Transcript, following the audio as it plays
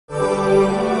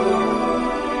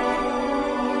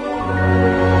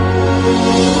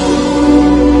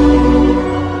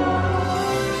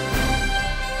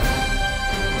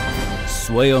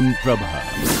Swayam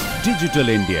Prabha. Digital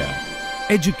India.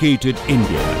 Educated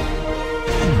India.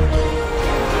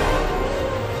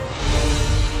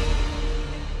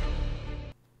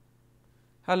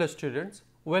 Hello students,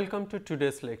 welcome to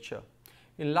today's lecture.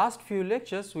 In last few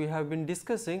lectures we have been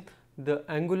discussing the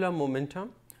angular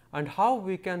momentum and how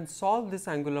we can solve this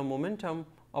angular momentum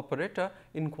operator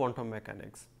in quantum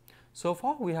mechanics. So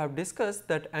far we have discussed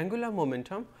that angular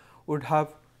momentum would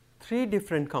have three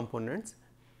different components,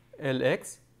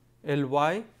 Lx,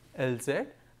 Ly, Lz,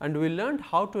 and we learned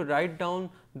how to write down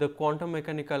the quantum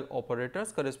mechanical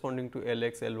operators corresponding to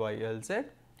Lx, Ly, Lz.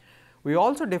 We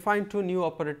also defined two new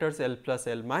operators L plus,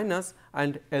 L minus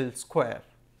and L square,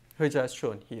 which are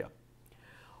shown here.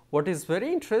 What is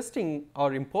very interesting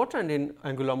or important in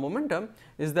angular momentum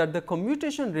is that the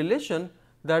commutation relation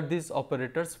that these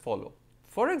operators follow.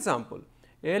 For example,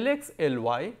 Lx,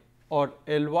 Ly or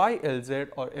Ly, Lz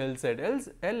or Lz,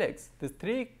 Lx, these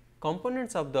three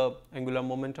components of the angular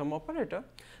momentum operator,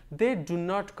 they do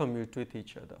not commute with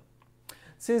each other.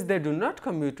 Since they do not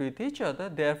commute with each other,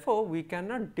 therefore, we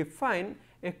cannot define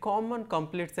a common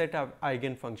complete set of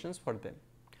eigenfunctions for them.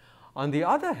 On the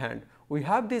other hand, we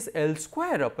have this L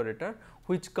square operator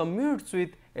which commutes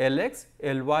with Lx,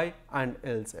 Ly and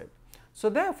Lz. So,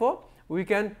 therefore, we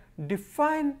can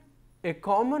define a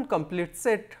common complete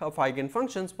set of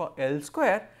eigenfunctions for L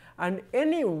square and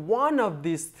any one of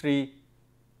these three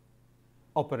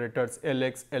operators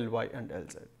Lx, Ly and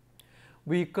Lz.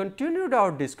 We continued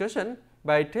our discussion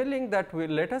by telling that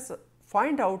let us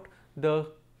find out the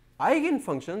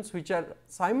eigenfunctions which are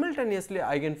simultaneously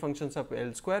eigenfunctions of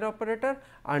L square operator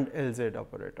and Lz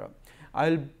operator.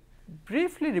 I will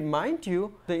briefly remind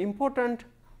you the important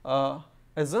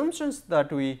assumptions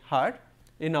that we had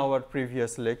in our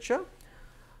previous lecture.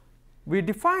 We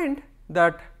defined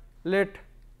that let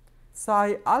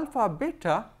psi alpha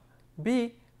beta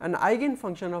be an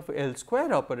eigenfunction of L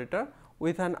square operator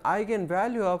with an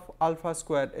eigenvalue of alpha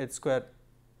square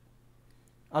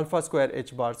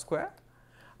h bar square,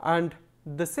 and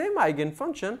the same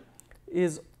eigenfunction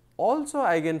is also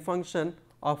eigenfunction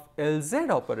of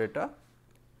Lz operator,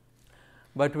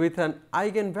 but with an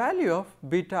eigenvalue of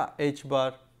beta h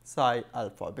bar psi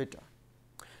alpha beta.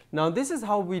 Now, this is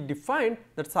how we defined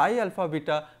that psi alpha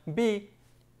beta be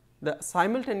the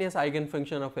simultaneous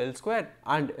eigenfunction of L square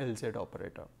and Lz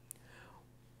operator.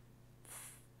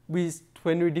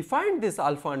 When we defined this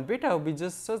alpha and beta, we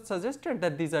just suggested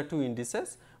that these are two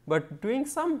indices, but doing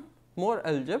some more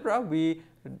algebra, we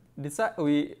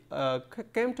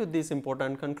came to this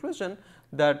important conclusion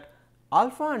that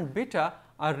alpha and beta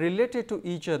are related to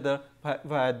each other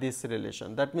via this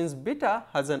relation. That means, beta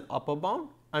has an upper bound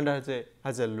and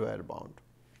has a lower bound.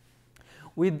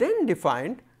 We then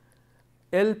defined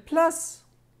L plus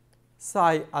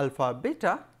psi alpha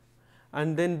beta,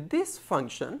 and then this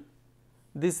function,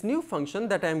 this new function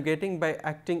that I am getting by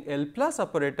acting L plus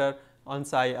operator on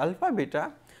psi alpha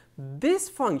beta, this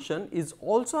function is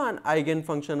also an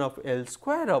eigenfunction of L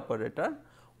square operator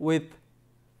with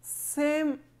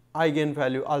same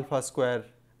eigenvalue alpha square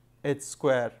h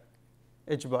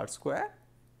bar square,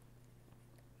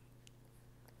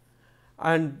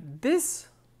 and this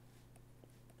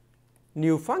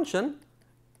new function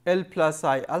L plus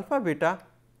psi alpha beta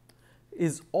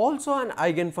is also an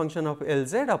eigenfunction of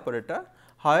Lz operator.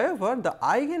 However, the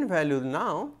eigenvalue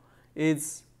now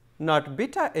is not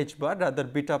beta h bar, rather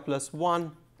beta plus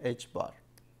 1 h bar.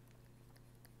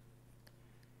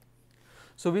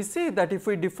 So, we see that if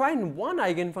we define one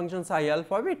eigenfunction psi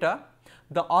alpha beta,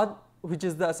 which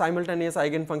is the simultaneous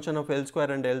eigenfunction of L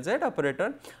square and Lz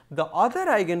operator, the other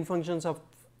eigenfunctions of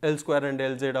L square and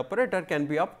Lz operator can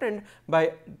be obtained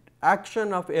by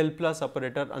action of L plus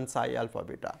operator on psi alpha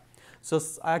beta. So,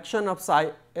 action of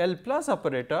psi L plus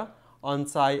operator on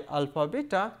psi alpha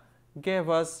beta gave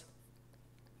us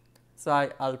psi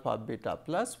alpha beta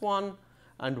plus 1,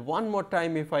 and one more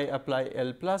time if I apply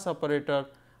L plus operator,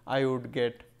 I would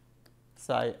get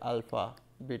psi alpha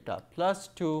beta plus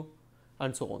 2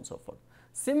 and so on and so forth.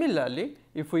 Similarly,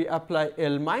 if we apply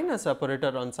L minus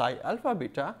operator on psi alpha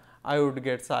beta, I would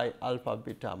get psi alpha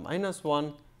beta minus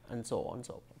 1 and so on and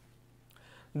so forth.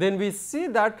 Then we see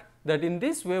that in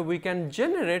this way we can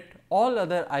generate all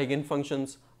other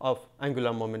eigenfunctions of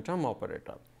angular momentum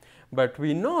operator. But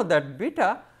we know that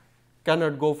beta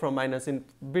cannot go from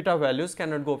beta values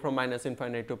cannot go from minus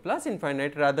infinite to plus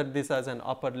infinite, rather this has an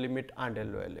upper limit and a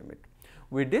lower limit.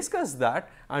 We discussed that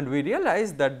and we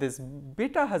realized that this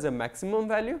beta has a maximum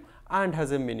value and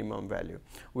has a minimum value.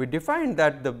 We defined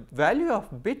that the value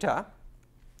of beta,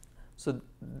 so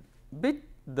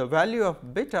the value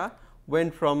of beta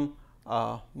went from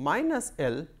minus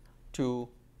L to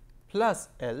plus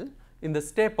L in the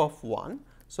step of 1.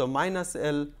 So, minus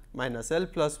L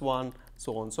plus 1,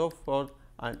 so on and so forth,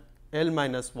 and L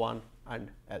minus 1 and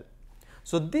L.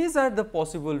 So, these are the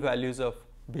possible values of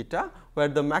beta, where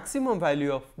the maximum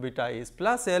value of beta is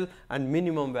plus L and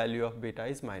minimum value of beta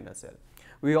is minus L.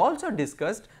 We also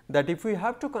discussed that if we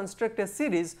have to construct a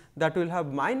series that will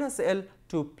have minus L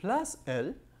to plus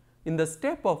L in the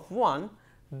step of 1,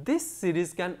 this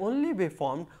series can only be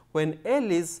formed when L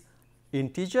is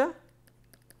integer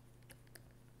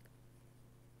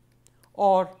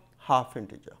or half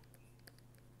integer.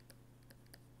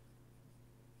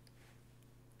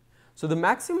 So, the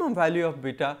maximum value of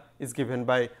beta is given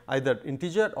by either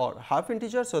integer or half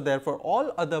integer. So, therefore,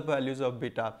 all other values of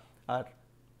beta are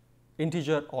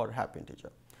integer or half integer.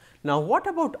 Now, what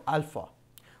about alpha?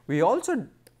 We also,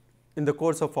 in the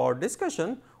course of our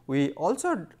discussion, we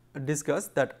also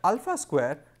discussed that alpha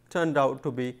square turned out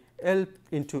to be L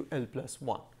into L plus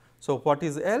 1. So, what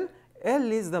is L?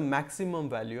 L is the maximum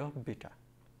value of beta.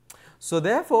 So,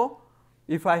 therefore,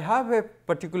 if I have a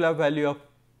particular value of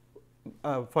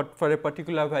for a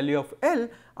particular value of L,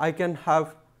 I can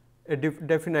have a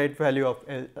definite value of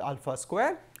L alpha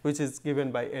square, which is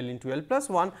given by L into L plus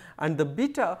 1, and the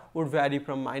beta would vary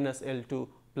from minus L to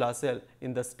plus L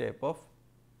in the step of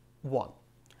 1.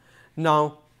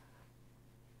 Now,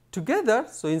 together,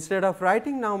 so instead of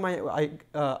writing now my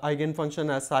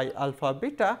eigenfunction as I alpha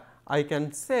beta, I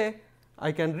can say,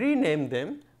 I can rename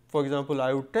them. For example,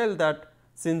 I would tell that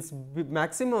since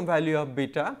maximum value of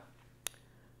beta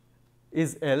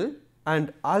is L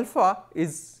and alpha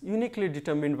is uniquely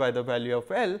determined by the value of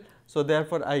L. So,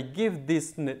 therefore, I give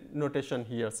this notation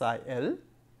here psi L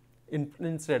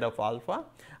instead of alpha,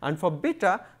 and for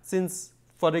beta, since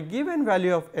for a given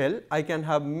value of L I can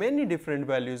have many different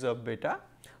values of beta.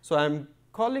 So, I am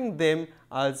calling them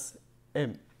as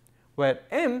M, where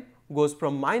M goes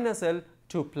from minus L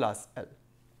to plus L.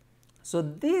 So,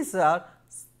 these are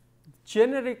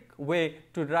generic way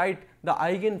to write the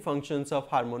eigenfunctions of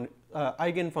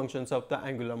eigenfunctions of the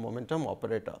angular momentum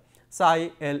operator psi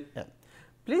L M.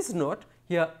 Please note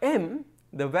here M,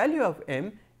 the value of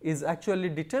M is actually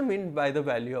determined by the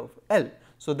value of L.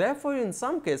 So, therefore, in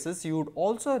some cases you would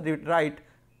also write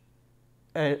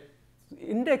a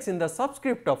index in the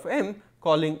subscript of M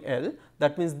calling L,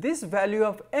 that means this value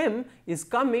of M is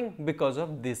coming because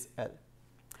of this L.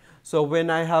 So, when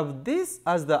I have this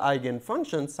as the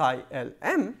eigenfunction psi L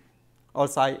M or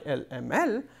psi L M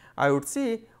L, I would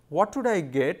see what would I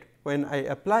get when I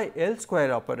apply L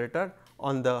square operator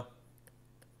on the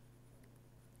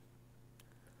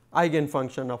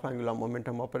eigenfunction of angular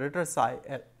momentum operator psi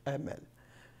L M L.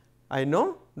 I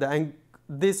know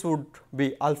this would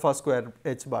be alpha square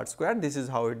h bar square, this is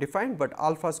how it defined, but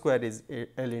alpha square is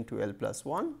L into L plus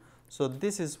 1. So,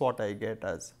 this is what I get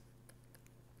as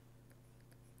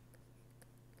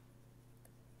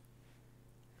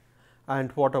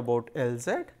and what about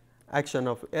Lz? Action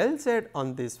of Lz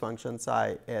on this function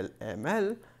psi L M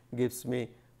L gives me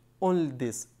only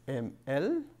this M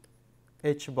L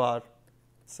h bar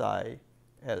psi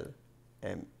L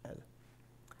M L.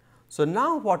 So,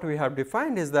 now what we have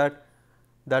defined is that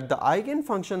the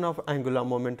eigenfunction of angular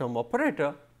momentum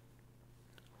operator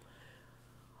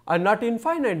are not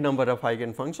infinite number of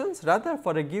eigenfunctions, rather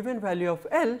for a given value of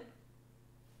L,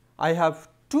 I have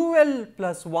 2L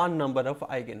plus 1 number of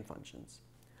eigenfunctions.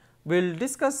 We will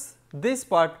discuss this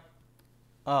part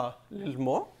a little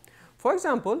more. For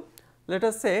example, let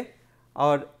us say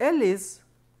our L is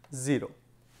 0.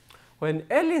 When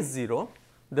L is 0,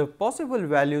 the possible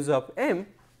values of M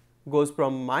goes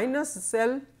from minus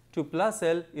L to plus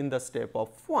L in the step of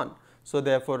 1. So,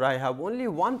 therefore, I have only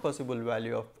one possible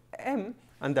value of M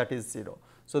and that is 0.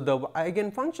 So, the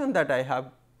eigenfunction that I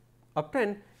have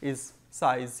obtained is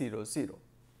psi 0 0.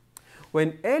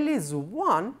 When L is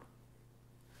 1,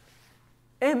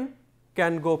 M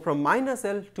can go from minus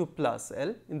L to plus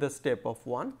L in the step of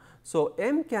 1. So,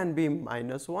 M can be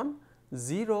minus 1,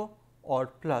 0 or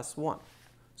plus 1.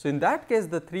 So, in that case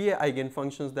the three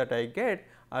eigenfunctions that I get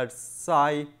are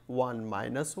psi 1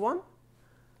 minus 1,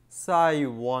 psi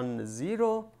 1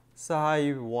 0,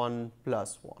 psi 1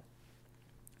 plus 1.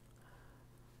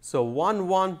 So, 1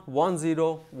 1, 1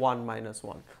 0, 1 minus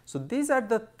 1. So, these are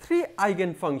the three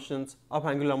eigenfunctions of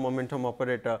angular momentum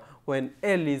operator when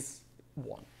L is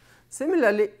 1.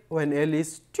 Similarly, when L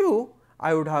is 2,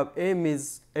 I would have M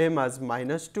as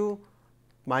minus 2,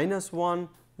 minus 1,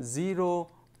 0,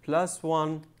 plus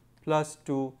 1, plus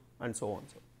 2 and so on.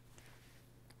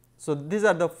 So, these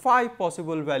are the 5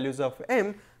 possible values of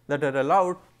M that are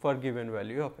allowed for given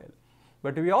value of L.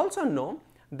 But we also know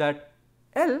that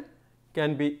L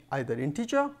can be either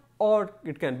integer or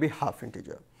it can be half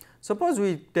integer. Suppose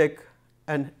we take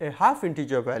and a half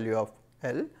integer value of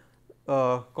L,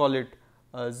 call it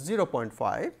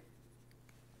 0.5.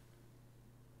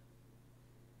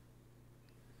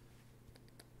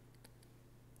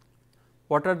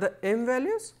 What are the m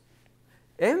values?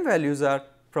 M values are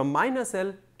from minus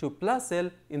L to plus L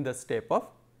in the step of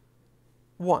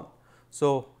 1. So,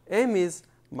 m is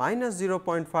minus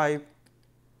 0.5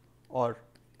 or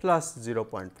plus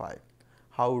 0.5.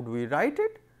 How would we write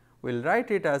it? We will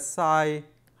write it as psi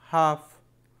half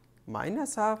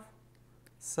minus half,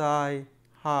 psi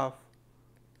half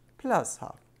plus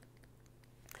half.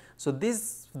 So,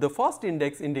 this the first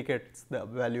index indicates the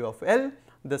value of L,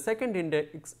 the second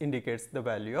index indicates the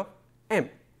value of m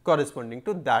corresponding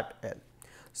to that L.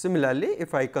 Similarly,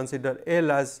 if I consider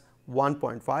L as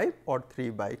 1.5 or 3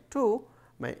 by 2,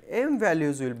 my m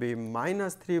values will be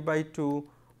minus 3 by 2,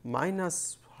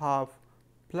 minus half,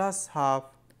 plus half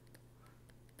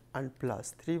and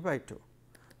plus 3 by 2.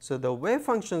 So, the wave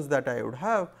functions that I would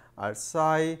have are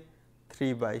psi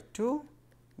 3 by 2,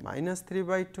 minus 3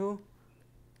 by 2,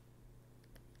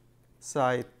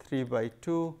 psi 3 by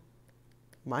 2,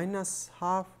 minus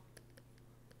half,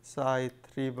 psi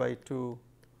 3 by 2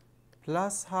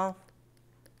 plus half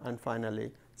and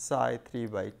finally, psi 3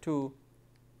 by 2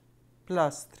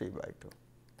 plus 3 by 2.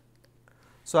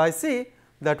 So, I see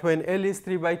that when L is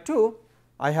 3 by 2,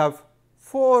 I have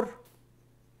 4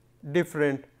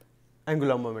 different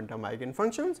angular momentum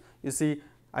eigenfunctions. You see,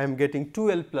 I am getting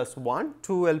 2 L plus 1,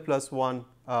 2 L plus 1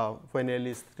 when L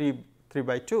is 3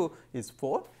 by 2 is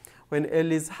 4. When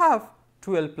L is half,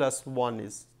 2 L plus 1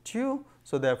 is 2.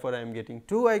 So, therefore, I am getting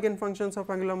 2 eigenfunctions of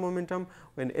angular momentum.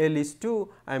 When L is 2,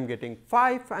 I am getting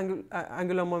 5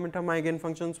 angular momentum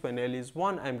eigenfunctions. When L is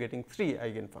 1, I am getting 3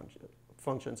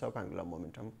 eigenfunctions of angular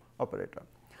momentum operator.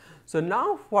 So,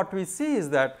 now what we see is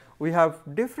that we have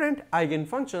different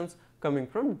eigenfunctions coming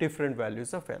from different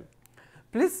values of L.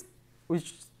 Please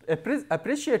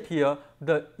appreciate here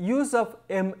the use of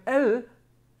ML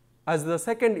as the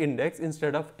second index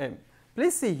instead of M.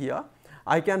 Please see here,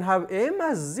 I can have M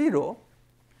as 0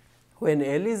 when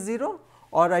L is 0,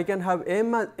 or I can have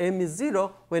M is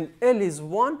 0 when L is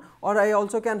 1, or I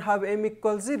also can have M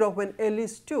equals 0 when L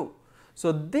is 2.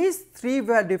 So, these 3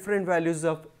 different values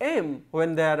of M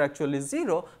when they are actually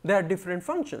 0, they are different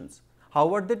functions.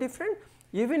 How are they different?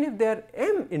 Even if their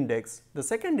M index, the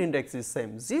second index is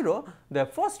same 0, their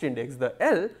first index, the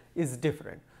L, is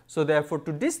different. So, therefore,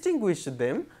 to distinguish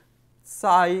them,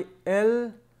 psi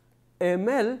L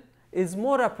ML is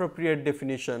more appropriate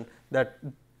definition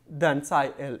than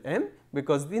psi L M,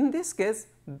 because in this case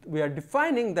we are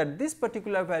defining that this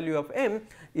particular value of M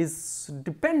is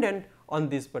dependent on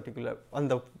this particular on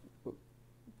the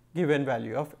given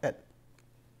value of L.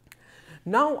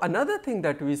 Now, another thing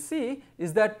that we see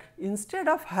is that instead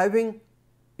of having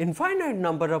infinite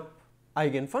number of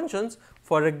eigenfunctions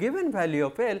for a given value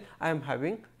of L, I am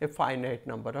having a finite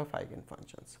number of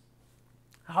eigenfunctions.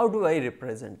 How do I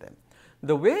represent them?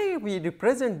 The way we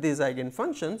represent these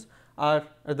eigenfunctions are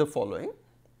the following.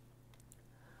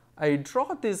 I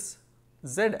draw this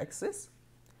z axis,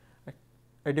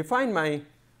 I define my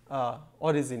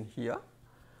origin here.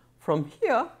 From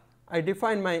here, I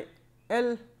define my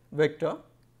L vector,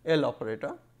 L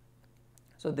operator.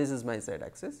 So, this is my z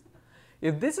axis.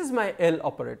 If this is my L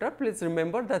operator, please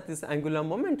remember that this angular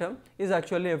momentum is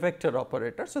actually a vector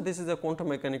operator. So, this is a quantum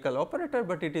mechanical operator,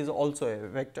 but it is also a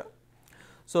vector.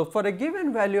 So, for a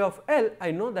given value of L,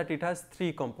 I know that it has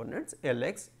 3 components,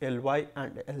 Lx, Ly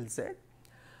and Lz.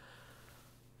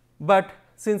 But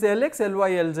since Lx,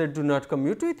 Ly, Lz do not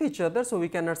commute with each other, so we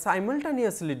cannot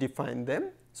simultaneously define them.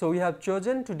 So, we have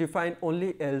chosen to define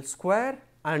only L square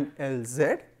and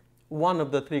Lz, one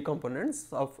of the 3 components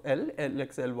of L,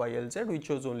 Lx, Ly, Lz, we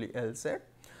chose only Lz.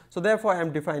 So, therefore, I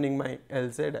am defining my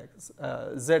Lz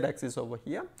z axis over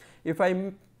here. If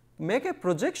I make a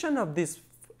projection of this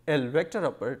L vector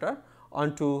operator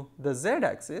onto the z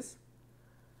axis,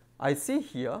 I see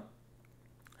here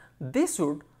this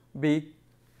would be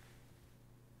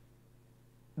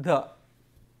the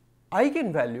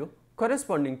eigenvalue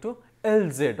corresponding to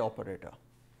Lz operator.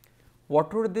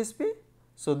 What would this be?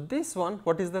 So, this one,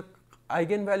 what is the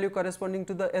eigenvalue corresponding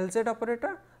to the Lz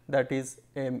operator? That is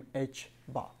mh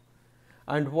bar.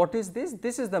 And what is this?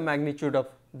 This is the magnitude of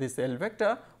this L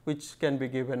vector, which can be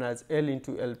given as L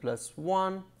into L plus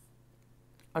 1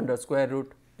 under square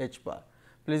root h bar.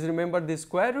 Please remember, this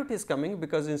square root is coming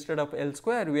because instead of L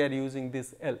square we are using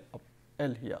this L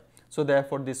here. So,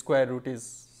 therefore, this square root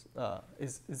is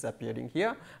appearing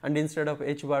here, and instead of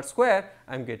h bar square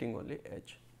I am getting only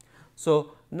h.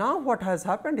 So, now what has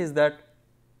happened is that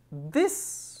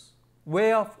this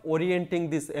way of orienting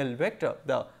this L vector,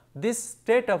 the this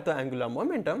state of the angular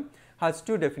momentum has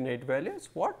two definite values.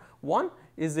 What? One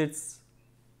is its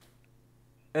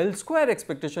L square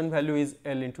expectation value is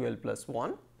L into L plus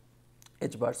 1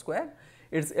 h bar square,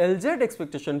 its Lz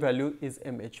expectation value is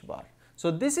m h bar. So,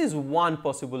 this is one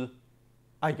possible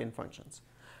eigenfunctions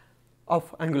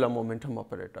of angular momentum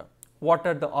operator. What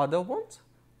are the other ones?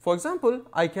 For example,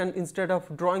 I can, instead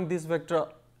of drawing this vector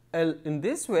L in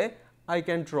this way, I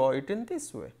can draw it in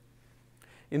this way.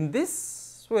 In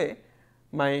this way,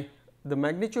 the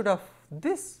magnitude of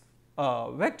this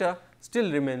vector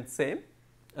still remains same.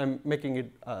 I am making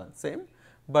it same,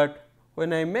 but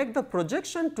when I make the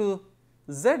projection to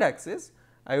z axis,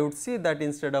 I would see that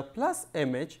instead of plus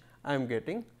m h, I am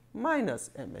getting minus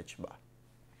m h bar.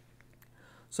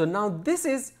 So, now this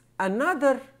is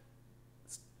another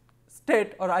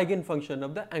state or eigenfunction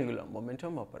of the angular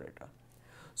momentum operator.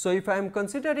 So, if I am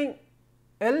considering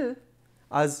L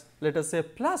as, let us say,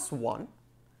 plus 1,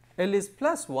 L is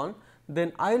plus 1,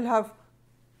 then I will have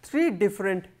 3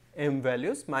 different m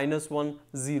values, minus 1,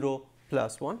 0,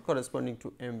 plus 1 corresponding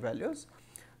to m values.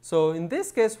 So, in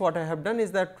this case what I have done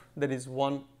is that there is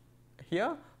one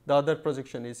here, the other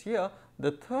projection is here,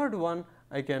 the third one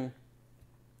I can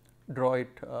draw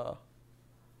it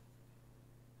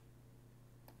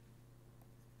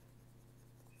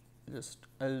just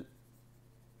L.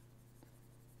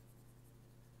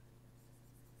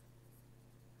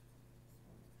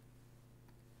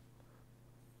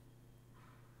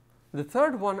 The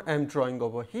third one I am drawing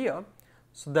over here,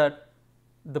 so that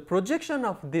the projection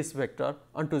of this vector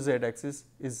onto z axis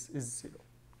is 0.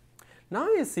 Now,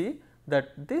 you see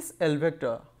that this L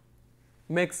vector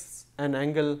makes an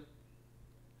angle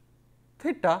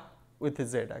theta with the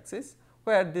z axis,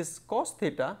 where this cos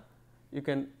theta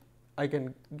I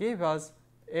can give as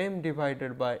m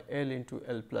divided by L into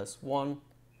L plus 1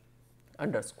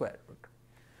 under square root.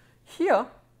 Here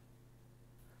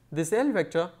this L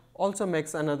vector also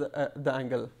makes another the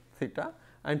angle theta,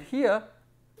 and here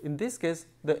in this case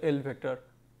the L vector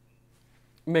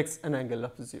makes an angle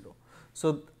of 0.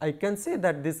 So, I can say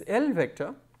that this L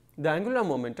vector, the angular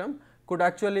momentum, could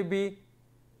actually be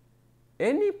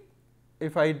any,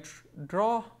 if I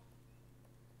draw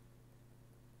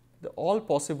all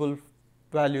possible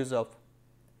values of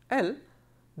L,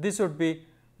 this would be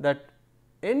that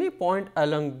any point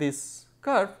along this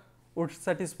curve would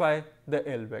satisfy the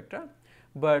L vector,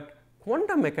 but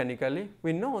quantum mechanically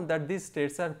we know that these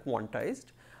states are quantized.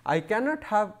 I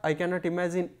cannot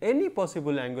imagine any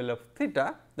possible angle of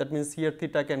theta, that means here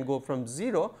theta can go from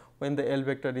 0 when the L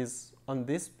vector is on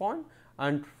this point,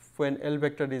 and when L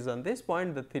vector is on this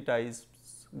point the theta is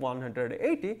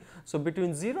 180. So,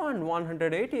 between 0 and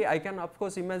 180 I can of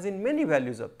course imagine many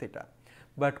values of theta,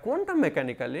 but quantum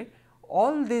mechanically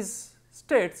all these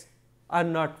states are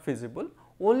not feasible,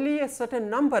 only a certain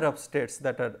number of states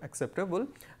that are acceptable,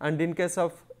 and in case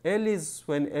of L is,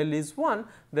 when L is 1,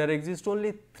 there exist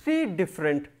only 3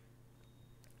 different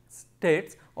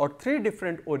states or 3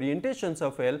 different orientations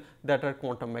of L that are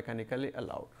quantum mechanically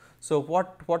allowed. So,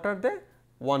 what are they?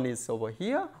 One is over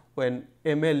here when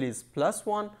ML is plus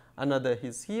 1, another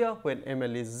is here when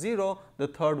ML is 0, the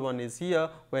third one is here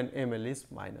when ML is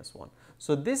minus 1.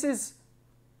 So, this is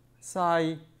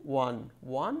psi 1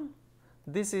 1,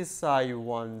 this is psi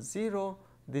 1 0,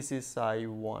 this is psi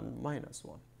 1 minus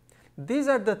 1. These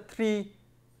are the 3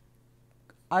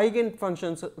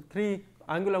 eigenfunctions, 3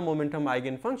 angular momentum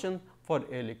eigenfunctions for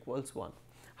L equals 1.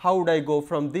 How would I go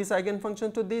from this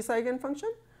eigenfunction to this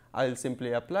eigenfunction? I will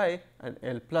simply apply an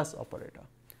L plus operator.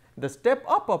 The step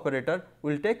up operator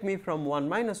will take me from 1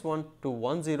 minus 1 to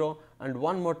 1 0, and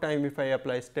one more time if I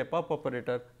apply step up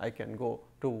operator I can go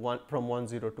to 1 from 1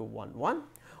 0 to 1 1,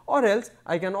 or else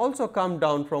I can also come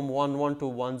down from 1 1 to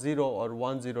 1 0 or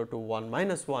 1 0 to 1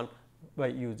 minus 1 by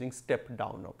using step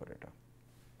down operator.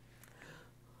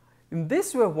 In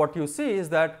this way what you see is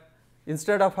that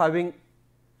instead of having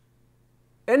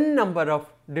n number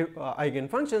of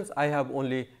eigenfunctions, I have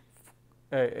only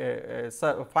a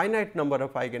finite number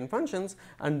of eigenfunctions,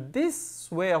 and this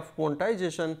way of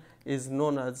quantization is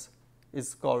known as,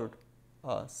 is called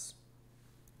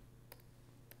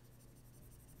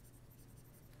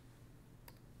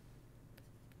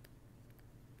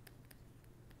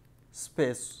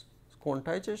space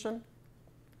quantization.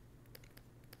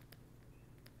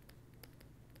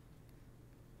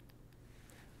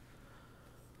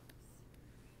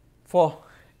 For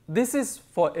this is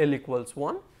for L equals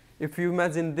 1. If you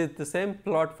imagine this the same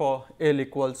plot for L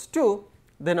equals 2,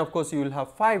 then of course you will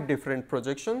have 5 different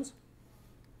projections.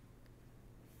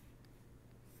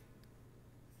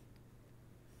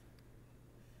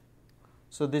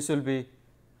 So, this will be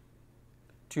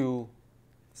 2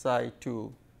 psi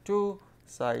 2 2,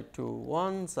 psi 2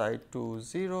 1, psi 2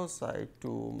 0, psi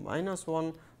 2 minus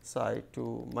 1, psi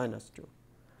 2 minus 2.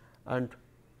 And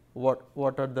what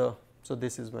are the, so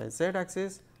this is my z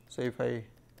axis. So, if I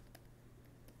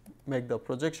make the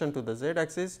projection to the z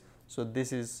axis, so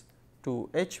this is 2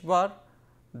 h bar,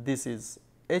 this is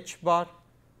h bar,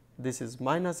 this is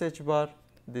minus h bar,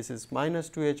 this is minus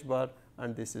 2 h bar,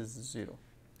 and this is 0.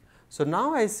 So,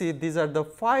 now I see these are the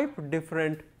 5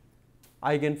 different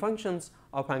eigenfunctions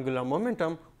of angular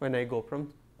momentum when I go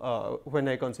from when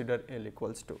I consider L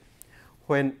equals to.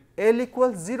 When L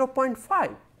equals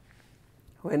 0.5,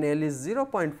 when L is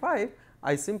 0.5,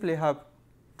 I simply have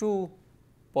 2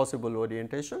 possible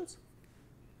orientations.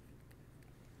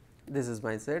 This is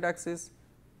my z axis,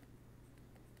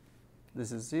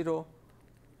 this is 0,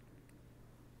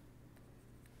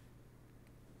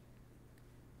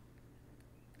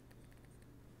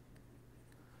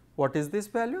 what is this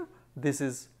value? This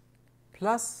is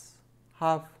plus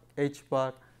half h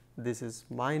bar, this is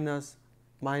minus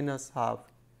half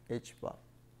h bar.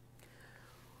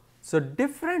 So,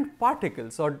 different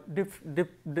particles or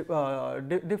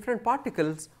different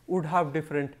particles would have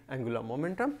different angular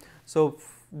momentum. So,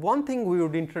 one thing we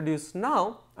would introduce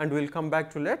now and we will come back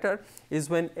to later is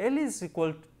when L is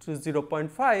equal to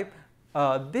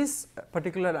 0.5, this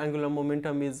particular angular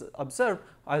momentum is observed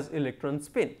as electron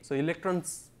spin. So, electron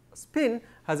spin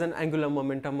has an angular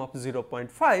momentum of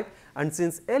 0.5, and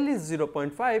since L is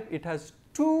 0.5, it has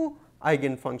 2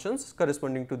 eigenfunctions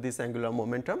corresponding to this angular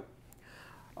momentum.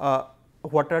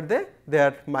 What are they? They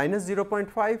are minus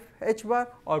 0.5 h bar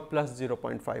or plus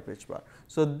 0.5 h bar.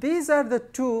 So, these are the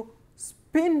 2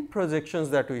 spin projections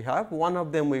that we have. One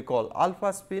of them we call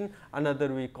alpha spin,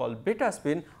 another we call beta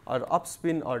spin or up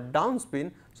spin or down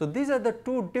spin. So, these are the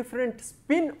 2 different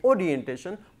spin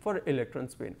orientation for electron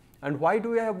spin. And why do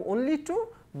we have only 2?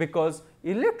 Because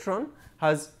electron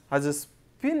has a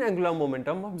spin angular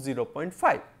momentum of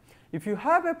 0.5. If you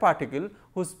have a particle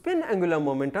whose spin angular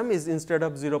momentum is instead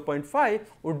of 0.5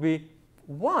 would be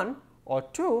 1 or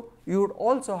 2, you would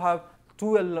also have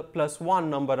 2L plus 1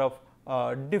 number of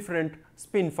different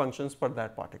spin functions for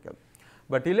that particle.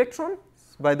 But electron,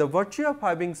 by the virtue of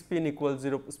having spin equals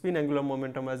 0, spin angular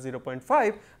momentum as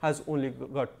 0.5, has only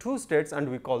got 2 states,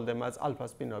 and we call them as alpha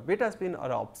spin or beta spin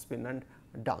or up spin and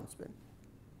down spin.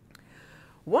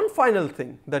 One final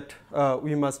thing that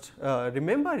we must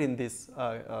remember in this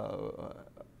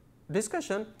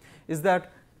discussion is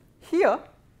that here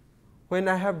when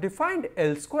I have defined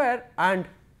L square and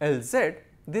Lz,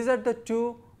 these are the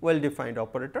 2 well defined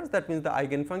operators. That means the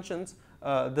eigenfunctions,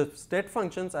 the state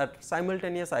functions are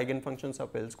simultaneous eigenfunctions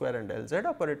of L square and Lz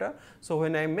operator. So,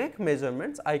 when I make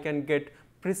measurements, I can get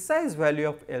precise value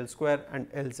of L square and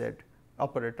Lz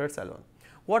operators alone.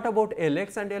 What about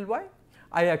Lx and Ly?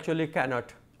 I actually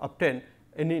cannot obtain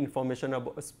any information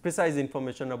about precise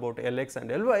information about Lx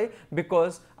and Ly,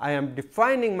 because I am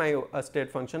defining my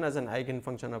state function as an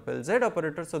eigenfunction of Lz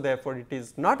operator. So, therefore, it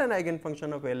is not an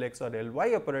eigenfunction of Lx or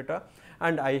Ly operator,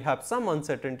 and I have some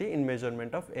uncertainty in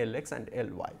measurement of Lx and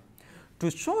Ly.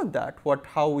 To show that,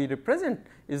 how we represent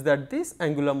is that this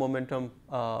angular momentum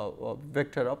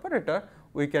vector operator,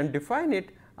 we can define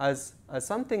it as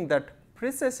something that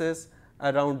precesses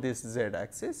around this z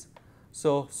axis.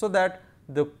 So that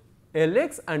the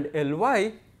Lx and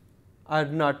Ly are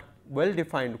not well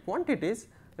defined quantities,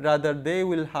 rather they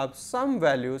will have some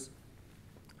values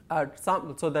at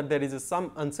some, so that there is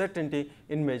some uncertainty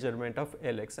in measurement of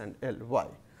Lx and Ly.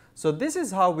 So, this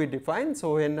is how we define.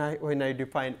 So, when I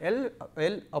define L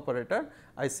operator,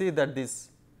 I see that this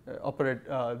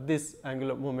this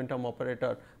angular momentum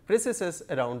operator precesses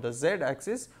around the z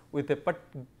axis with a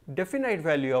definite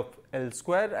value of L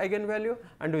square eigenvalue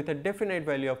and with a definite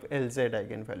value of Lz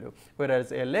eigenvalue,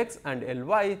 whereas Lx and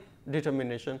Ly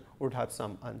determination would have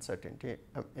some uncertainty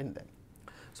in them.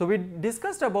 So, we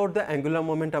discussed about the angular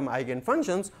momentum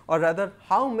eigenfunctions, or rather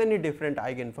how many different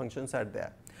eigenfunctions are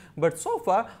there. But so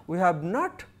far we have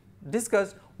not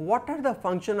discussed what are the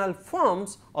functional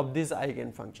forms of these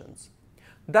eigenfunctions.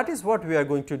 That is what we are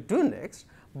going to do next,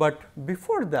 but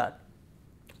before that,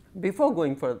 before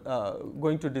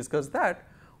going to discuss that,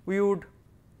 we would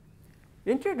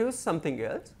introduce something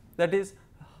else, that is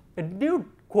a new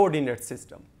coordinate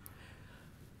system.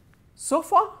 So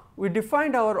far we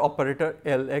defined our operator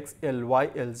Lx, Ly,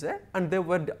 Lz, and they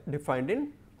were defined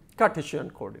in Cartesian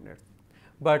coordinates.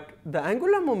 But the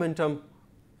angular momentum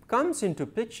comes into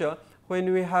picture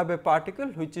when we have a particle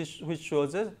which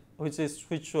shows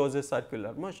a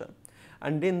circular motion,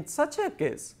 and in such a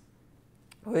case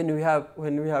when we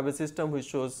have a system which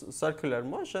shows circular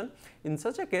motion, in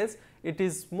such a case it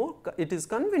is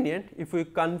convenient if we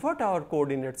convert our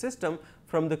coordinate system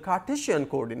from the Cartesian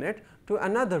coordinate to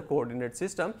another coordinate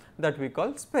system that we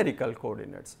call spherical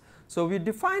coordinates. So, we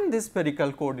define these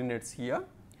spherical coordinates here.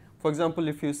 For example,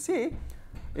 if you see,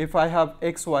 if I have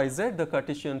x, y, z, the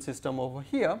Cartesian system over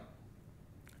here,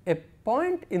 a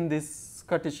point in this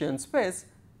Cartesian space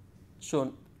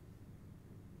shown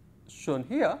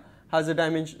here has a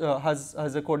dimension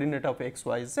has a coordinate of x,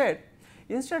 y, z.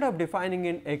 Instead of defining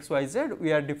in x, y, z,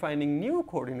 we are defining new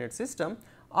coordinate system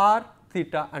r,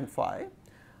 theta and phi.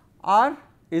 R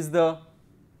is the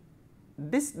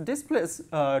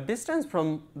distance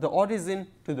from the origin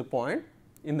to the point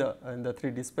in the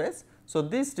 3D space. So,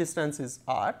 this distance is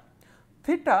r.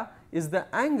 Theta is the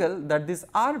angle that this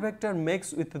r vector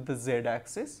makes with the z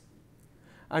axis,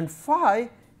 and phi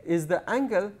is the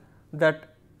angle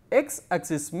that x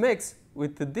axis makes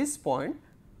with this point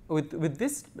with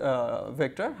this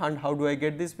vector. And how do I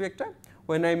get this vector?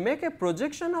 When I make a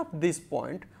projection of this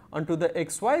point onto the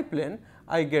xy plane,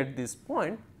 I get this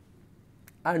point,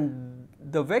 and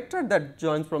the vector that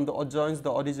joins the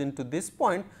origin to this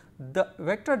point, the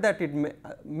vector that it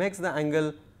makes the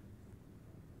angle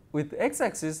with x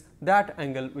axis, that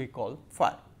angle we call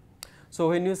phi. So,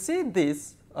 when you see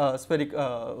this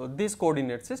this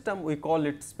coordinate system, we call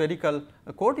it spherical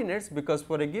coordinates, because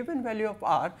for a given value of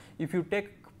r, if you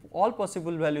take all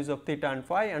possible values of theta and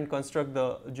phi and construct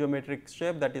the geometric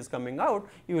shape that is coming out,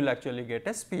 you will actually get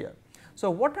a sphere. So,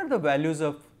 what are the values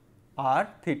of r,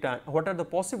 theta, what are the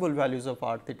possible values of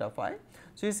r, theta, phi?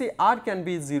 So, you see r can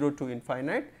be 0 to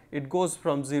infinite, it goes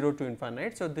from 0 to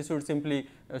infinite. So, this would simply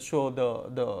show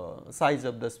the size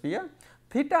of the sphere.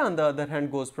 Theta on the other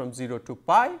hand goes from 0 to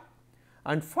pi,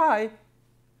 and phi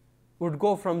would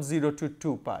go from 0 to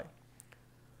 2 pi.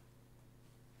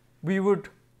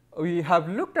 We have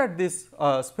looked at this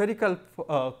spherical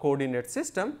coordinate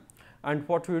system, and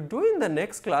what we will do in the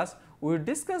next class, we will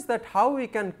discuss that how we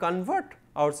can convert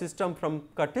our system from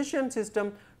Cartesian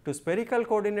system to spherical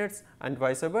coordinates and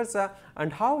vice versa,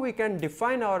 and how we can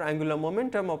define our angular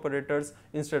momentum operators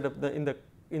instead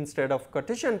of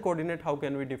Cartesian coordinate, how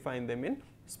can we define them in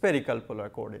spherical polar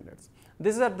coordinates.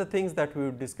 These are the things that we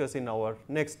will discuss in our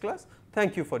next class.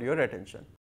 Thank you for your attention.